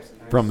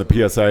From the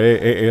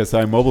PSIA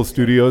AASI mobile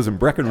studios in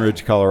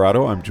Breckenridge,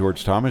 Colorado, I'm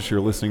George Thomas.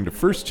 You're listening to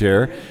First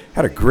Chair.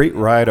 Had a great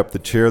ride up the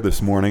chair this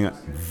morning.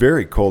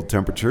 Very cold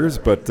temperatures,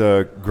 but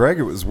Greg,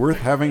 it was worth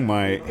having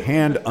my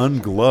hand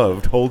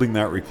ungloved holding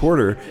that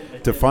recorder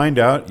to find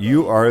out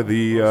you are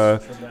the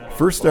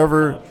first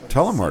ever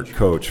telemark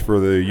coach for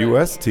the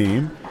U.S.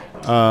 team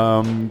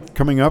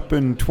coming up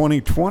in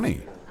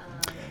 2020.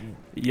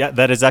 Yeah,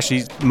 that is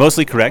actually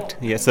mostly correct.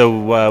 Yeah.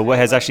 So what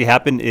has actually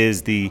happened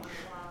is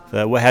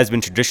what has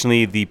been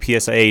traditionally the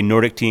PSIA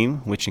Nordic team,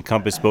 which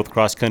encompassed both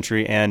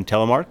cross-country and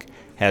telemark,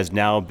 has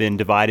now been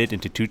divided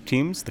into two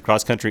teams, the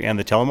cross-country and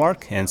the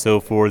telemark. And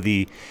so for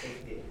the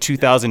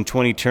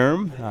 2020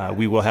 term,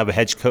 we will have a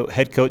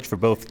head coach for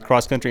both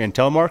cross-country and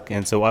telemark.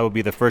 And so I will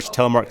be the first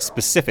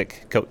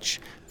telemark-specific coach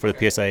for the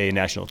PSIA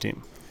national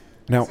team.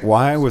 Now,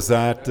 why was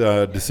that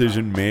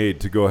decision made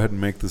to go ahead and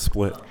make the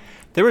split?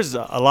 There was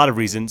a lot of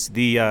reasons.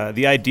 The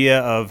idea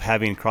of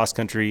having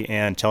cross-country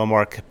and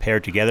telemark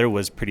paired together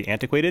was pretty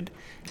antiquated.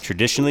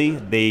 Traditionally,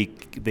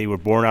 they were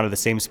born out of the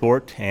same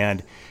sport,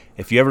 and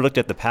if you ever looked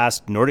at the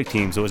past Nordic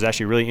teams, what was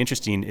actually really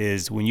interesting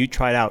is when you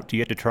tried out, you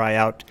had to try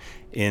out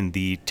in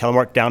the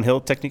telemark downhill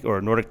technique or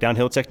Nordic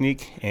downhill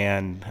technique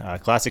and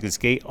classic and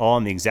skate all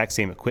on the exact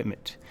same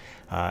equipment.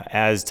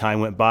 As time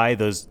went by,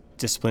 those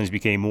disciplines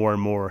became more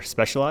and more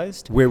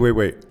specialized.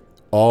 Wait.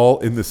 All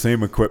in the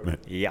same equipment?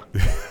 Yeah.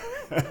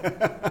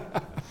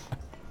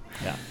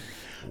 Yeah.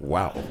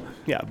 Wow.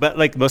 Yeah, but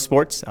like most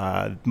sports,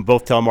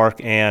 both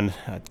telemark and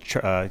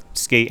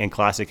skate and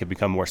classic have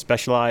become more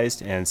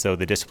specialized, and so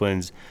the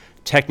disciplines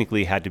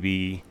technically had to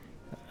be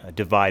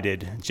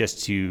divided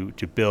just to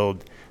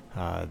build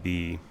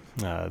the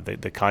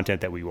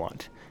content that we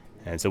want.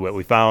 And so what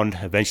we found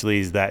eventually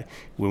is that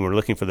when we're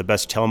looking for the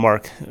best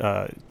telemark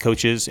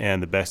coaches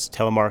and the best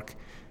telemark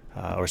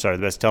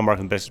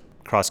and best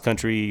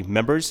cross-country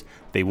members,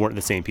 they weren't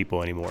the same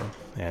people anymore.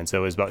 And so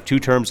it was about 2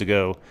 terms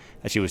ago,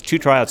 actually it was 2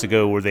 tryouts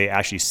ago where they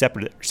actually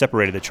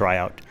separated the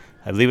tryout.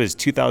 I believe it was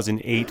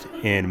 2008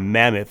 in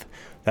Mammoth.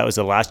 That was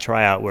the last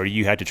tryout where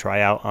you had to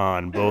try out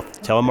on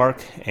both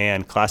telemark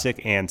and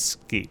classic and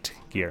skate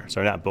gear.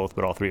 So not both,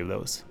 but all 3 of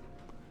those.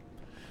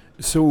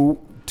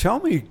 So tell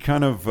me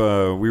kind of,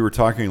 we were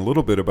talking a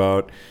little bit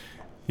about,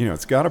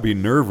 it's got to be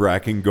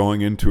nerve-wracking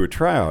going into a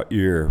tryout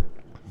year,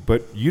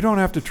 but you don't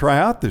have to try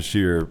out this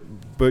year.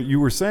 But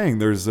you were saying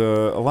there's a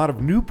lot of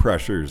new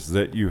pressures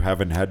that you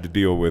haven't had to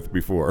deal with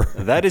before.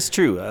 That is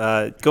true.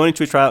 Going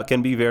into a tryout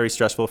can be very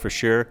stressful for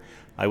sure.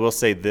 I will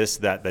say this,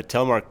 that the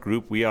telemark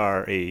group, we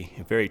are a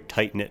very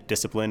tight-knit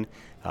discipline.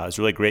 It was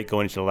really great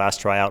going into the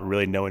last tryout,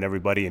 really knowing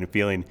everybody and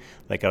feeling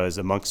like I was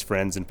amongst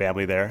friends and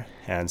family there.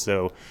 And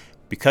so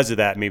because of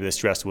that, maybe the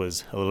stress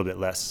was a little bit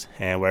less.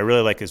 And what I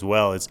really like as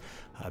well is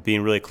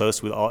being really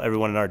close with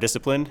everyone in our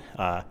discipline.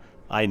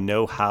 I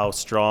know how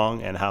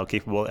strong and how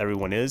capable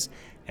everyone is.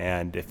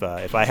 And if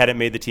I hadn't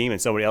made the team and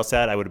somebody else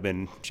had, I would have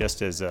been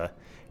just as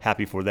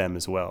happy for them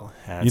as well.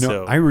 And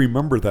I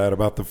remember that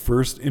about the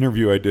first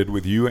interview I did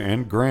with you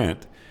and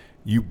Grant.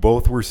 You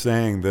both were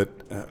saying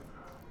that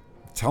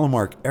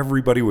telemark,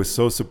 everybody was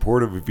so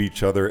supportive of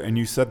each other. And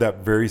you said that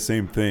very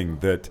same thing,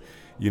 that,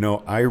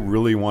 I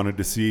really wanted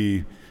to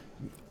see,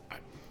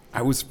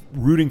 I was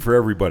rooting for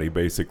everybody,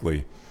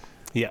 basically.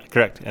 Yeah,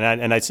 correct.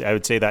 And I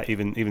would say that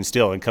even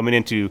still. And coming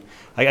into,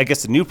 I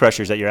guess the new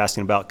pressures that you're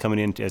asking about coming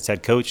in as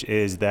head coach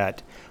is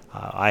that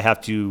I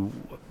have to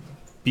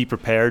be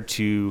prepared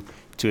to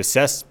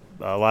assess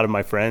a lot of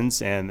my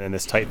friends and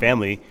this tight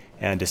family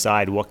and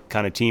decide what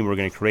kind of team we're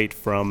going to create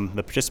from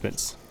the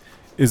participants.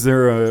 Is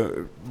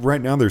there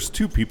right now there's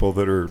 2 people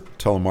that are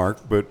telemark,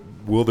 but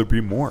will there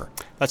be more?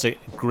 That's a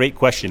great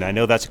question. I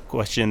know that's a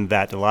question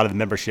that a lot of the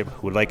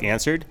membership would like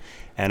answered.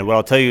 And what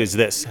I'll tell you is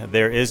this: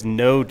 there is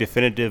no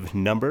definitive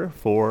number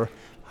for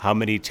how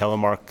many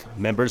telemark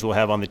members we'll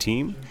have on the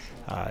team.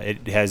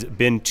 It has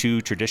been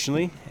 2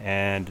 traditionally,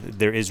 and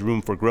there is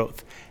room for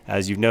growth.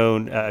 As you've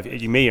known,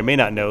 you may or may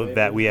not know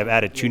that we have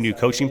added 2 new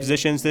coaching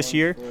positions this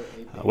year.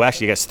 Well,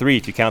 actually, I guess 3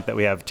 if you count that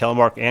we have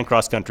telemark and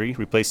cross-country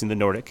replacing the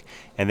Nordic.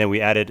 And then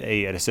we added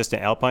an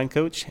assistant alpine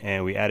coach,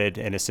 and we added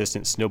an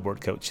assistant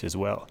snowboard coach as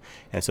well.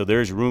 And so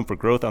there's room for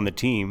growth on the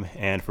team,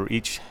 and for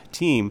each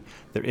team,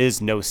 there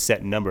is no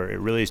set number. It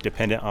really is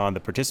dependent on the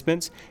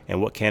participants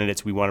and what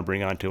candidates we want to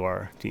bring onto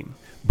our team.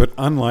 But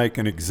unlike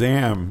an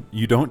exam,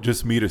 you don't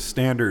just meet a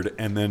standard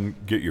and then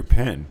get your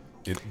pin.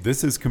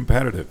 This is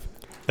competitive.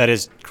 That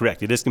is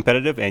correct. It is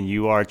competitive, and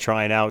you are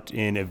trying out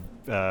in a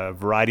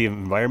variety of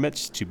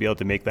environments to be able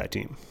to make that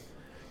team.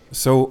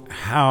 So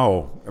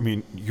how? I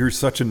mean, you're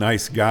such a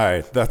nice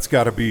guy. That's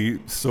got to be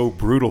so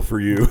brutal for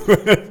you.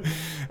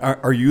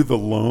 Are you the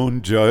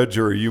lone judge,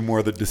 or are you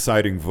more the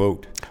deciding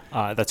vote?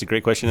 That's a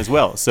great question as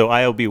well. So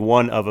I'll be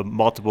one of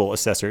multiple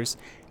assessors,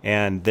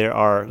 and there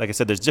are, like I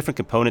said, there's different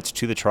components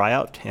to the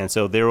tryout, and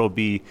so there will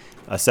be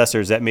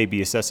assessors that may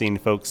be assessing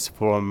folks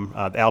from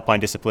the alpine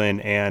discipline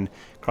and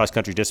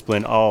cross-country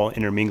discipline all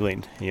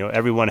intermingling.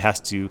 Everyone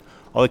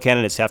all the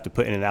candidates have to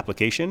put in an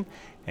application,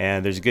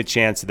 and there's a good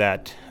chance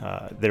that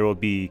there will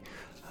be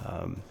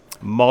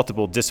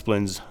multiple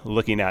disciplines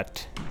looking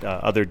at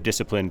other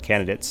discipline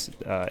candidates'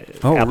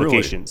 Oh,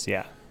 applications. really?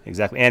 Yeah,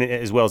 exactly, and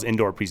as well as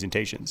indoor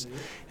presentations.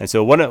 And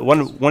so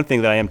one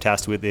thing that I am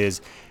tasked with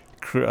is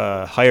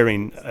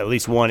hiring at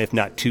least one, if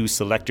not two,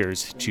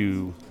 selectors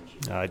to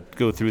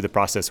go through the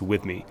process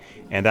with me.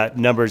 And that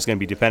number is going to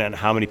be dependent on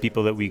how many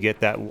people that we get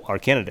that are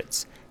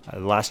candidates. The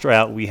last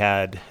tryout, we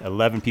had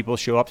 11 people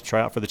show up to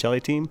try out for the tele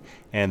team,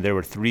 and there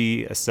were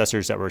 3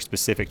 assessors that were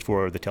specific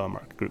for the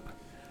telemark group.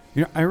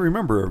 You know, I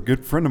remember a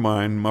good friend of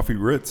mine, Muffy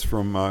Ritz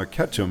from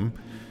Ketchum,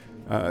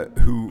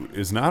 who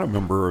is not a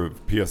member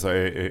of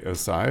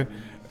PSIASI,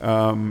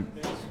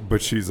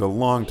 but she's a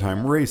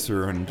longtime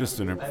racer and just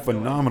a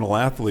phenomenal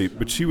athlete.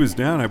 But she was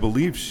down. I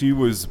believe she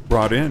was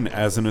brought in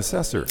as an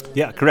assessor.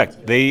 Yeah,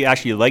 correct. They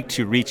actually like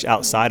to reach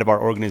outside of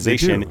our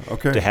organization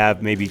Okay. to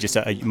have maybe just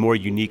a more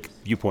unique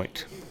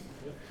viewpoint.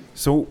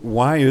 So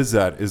why is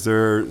that? Is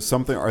there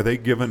something? Are they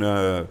given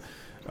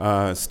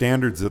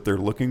standards that they're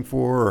looking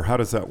for, or how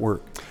does that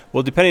work?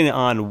 Well, depending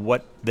on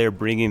what they're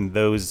bringing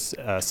those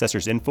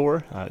assessors in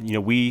for,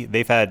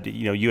 they've had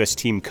U.S.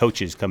 team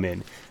coaches come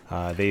in.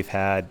 They've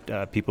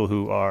had people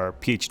who are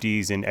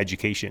PhDs in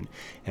education,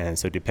 and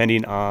so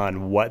depending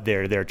on what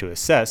they're there to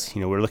assess,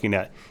 we're looking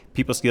at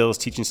people skills,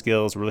 teaching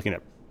skills. We're looking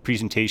at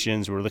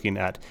presentations. We're looking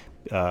at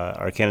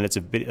our candidates'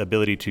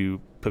 ability to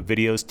put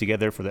videos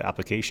together for the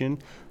application.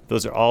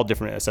 Those are all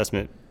different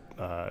assessment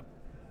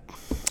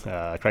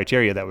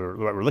criteria that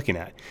we're looking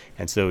at,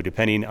 and so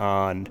depending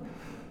on.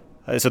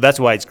 So that's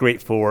why it's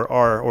great for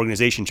our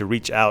organization to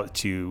reach out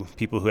to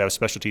people who have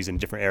specialties in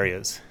different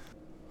areas.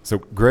 So,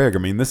 Greg, I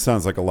mean, this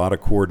sounds like a lot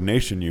of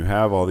coordination. You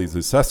have all these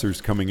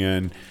assessors coming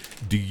in.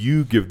 Do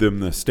you give them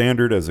the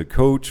standard as a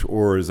coach,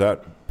 or is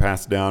that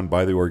passed down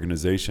by the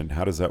organization?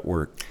 How does that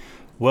work?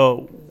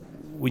 Well,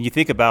 when you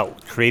think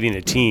about creating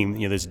a team,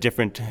 there's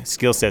different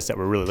skill sets that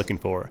we're really looking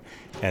for.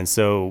 And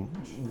so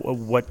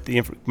what the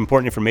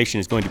important information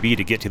is going to be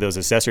to get to those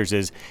assessors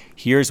is,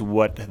 here's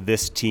what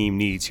this team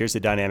needs. Here's the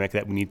dynamic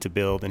that we need to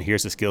build, and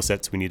here's the skill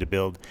sets we need to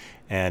build.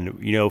 And,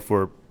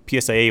 for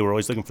PSIA, we're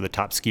always looking for the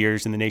top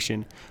skiers in the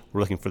nation.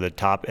 We're looking for the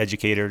top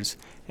educators.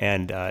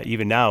 And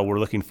even now, we're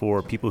looking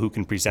for people who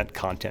can present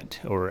content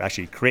or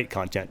actually create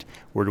content.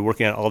 We're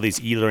working on all these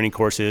e-learning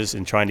courses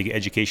and trying to get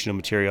educational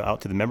material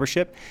out to the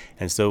membership.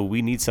 And so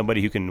we need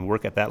somebody who can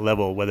work at that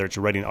level, whether it's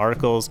writing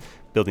articles,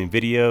 building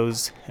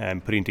videos,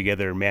 and putting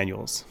together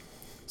manuals.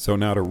 So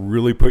now to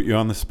really put you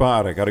on the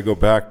spot, I got to go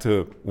back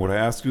to what I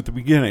asked you at the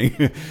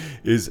beginning,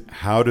 is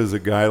how does a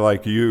guy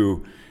like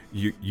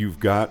you've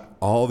got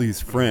all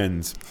these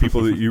friends,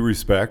 people that you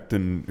respect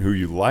and who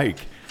you like.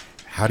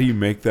 How do you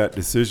make that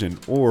decision?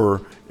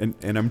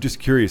 And I'm just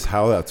curious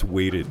how that's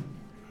weighted.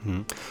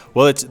 Mm-hmm.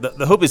 Well, it's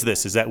the hope is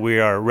that we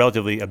are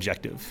relatively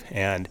objective.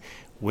 And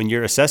when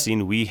you're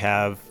assessing, we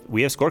have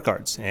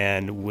scorecards.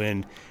 And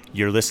when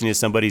you're listening to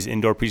somebody's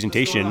indoor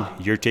presentation,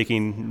 you're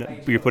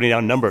putting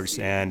down numbers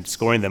and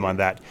scoring them on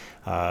that.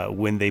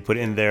 When they put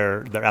in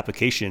their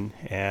application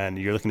and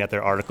you're looking at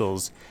their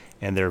articles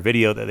and their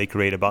video that they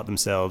create about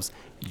themselves,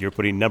 you're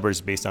putting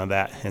numbers based on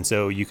that. And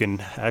so you can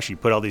actually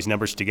put all these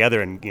numbers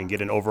together and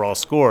get an overall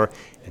score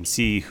and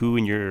see who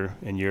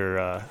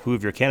who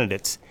of your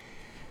candidates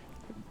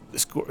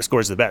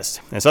scores the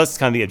best. And so that's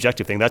kind of the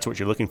objective thing. That's what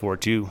you're looking for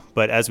too.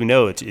 But as we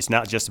know, it's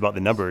not just about the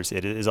numbers.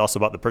 It is also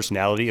about the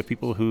personality of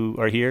people who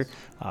are here.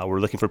 We're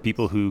looking for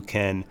people who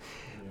can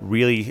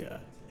really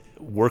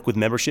work with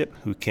membership,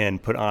 who can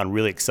put on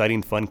really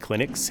exciting, fun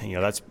clinics.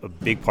 That's a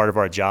big part of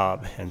our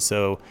job. And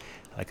so,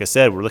 like I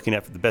said, we're looking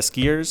at the best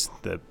skiers,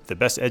 the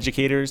best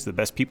educators, the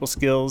best people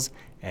skills,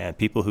 and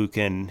people who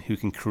can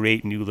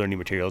create new learning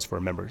materials for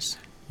our members.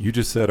 You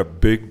just said a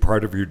big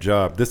part of your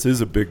job. This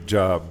is a big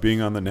job.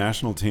 Being on the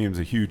national team is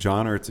a huge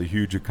honor. It's a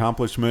huge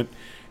accomplishment,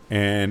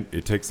 and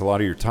it takes a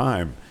lot of your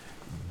time.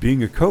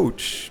 Being a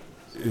coach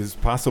is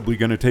possibly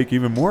going to take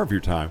even more of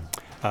your time.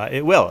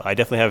 It will. I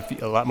definitely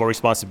have a lot more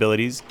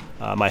responsibilities.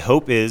 My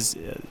hope is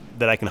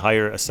that I can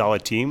hire a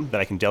solid team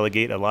that I can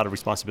delegate a lot of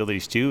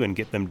responsibilities to and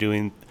get them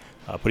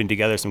putting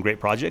together some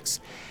great projects.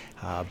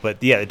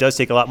 But yeah, it does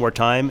take a lot more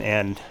time.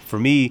 And for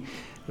me,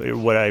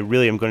 what I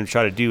really am going to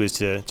try to do is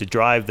to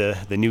drive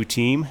the new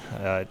team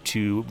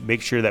to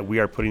make sure that we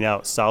are putting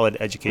out solid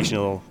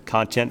educational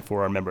content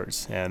for our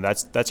members. And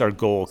that's our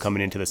goal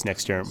coming into this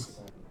next term.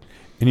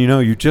 And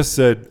you just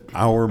said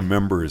our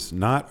members,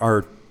 not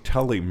our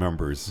tele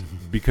members,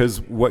 because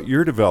what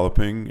you're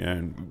developing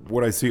and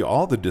what I see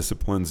all the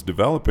disciplines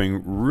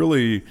developing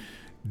really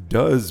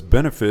does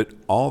benefit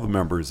all the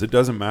members. It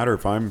doesn't matter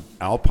if I'm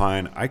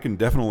Alpine, I can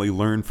definitely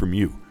learn from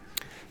you.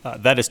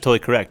 That is totally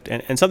correct.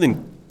 And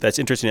something that's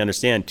interesting to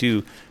understand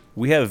too,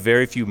 we have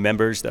very few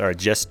members that are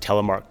just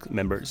telemark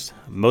members.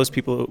 Most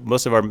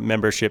of our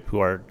membership who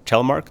are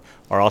telemark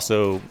are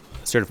also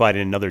certified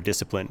in another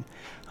discipline.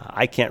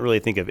 I can't really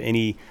think of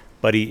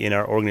anybody in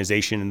our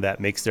organization that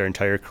makes their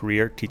entire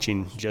career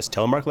teaching just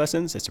telemark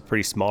lessons. It's a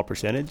pretty small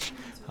percentage.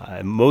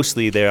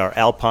 Mostly they are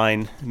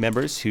Alpine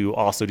members who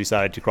also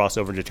decided to cross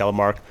over into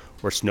telemark,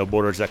 or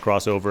snowboarders that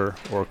cross over,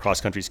 or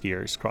cross-country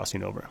skiers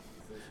crossing over.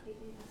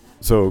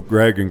 So,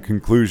 Greg, in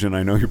conclusion,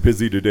 I know you're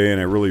busy today, and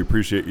I really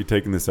appreciate you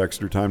taking this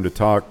extra time to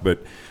talk,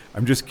 but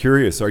I'm just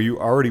curious, are you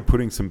already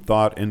putting some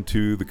thought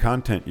into the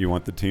content you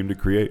want the team to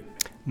create?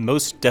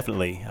 Most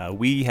definitely.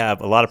 We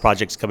have a lot of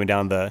projects coming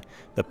down the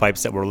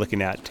pipes that we're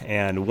looking at,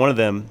 and one of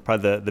them,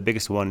 probably the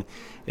biggest one,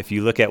 if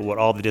you look at what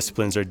all the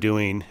disciplines are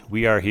doing,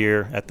 we are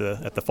here at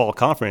the fall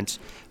conference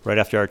right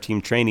after our team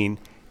training.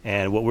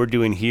 And what we're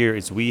doing here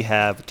is we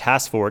have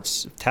task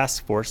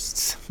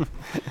forces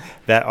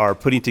that are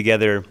putting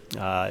together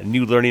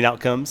new learning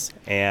outcomes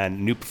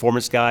and new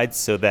performance guides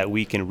so that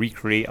we can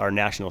recreate our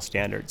national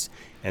standards.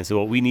 And so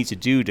what we need to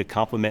do to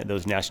complement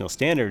those national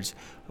standards,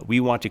 we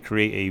want to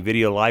create a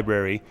video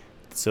library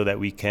so that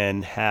we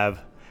can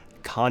have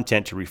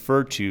content to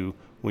refer to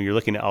when you're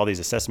looking at all these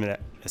assessment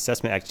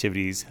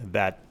activities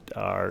that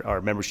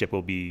our membership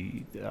will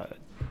be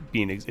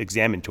being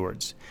examined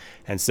towards.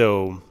 And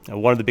so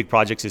one of the big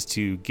projects is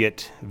to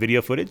get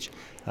video footage,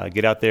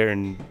 get out there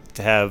and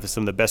to have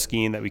some of the best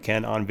skiing that we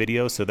can on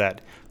video so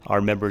that our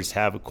members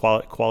have a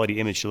quality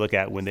image to look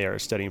at when they are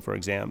studying for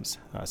exams.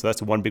 So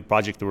that's one big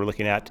project that we're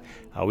looking at.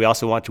 We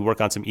also want to work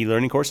on some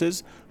e-learning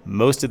courses.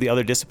 Most of the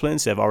other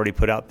disciplines have already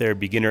put out their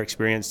beginner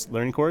experience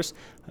learning course.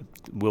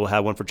 We'll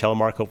have one for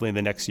telemark hopefully in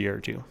the next year or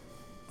two.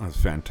 That's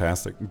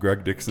fantastic.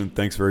 Greg Dixon,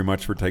 thanks very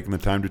much for taking the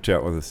time to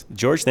chat with us.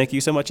 George, thank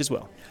you so much as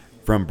well.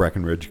 From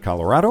Breckenridge,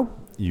 Colorado,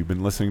 you've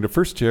been listening to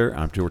First Chair.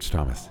 I'm George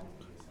Thomas.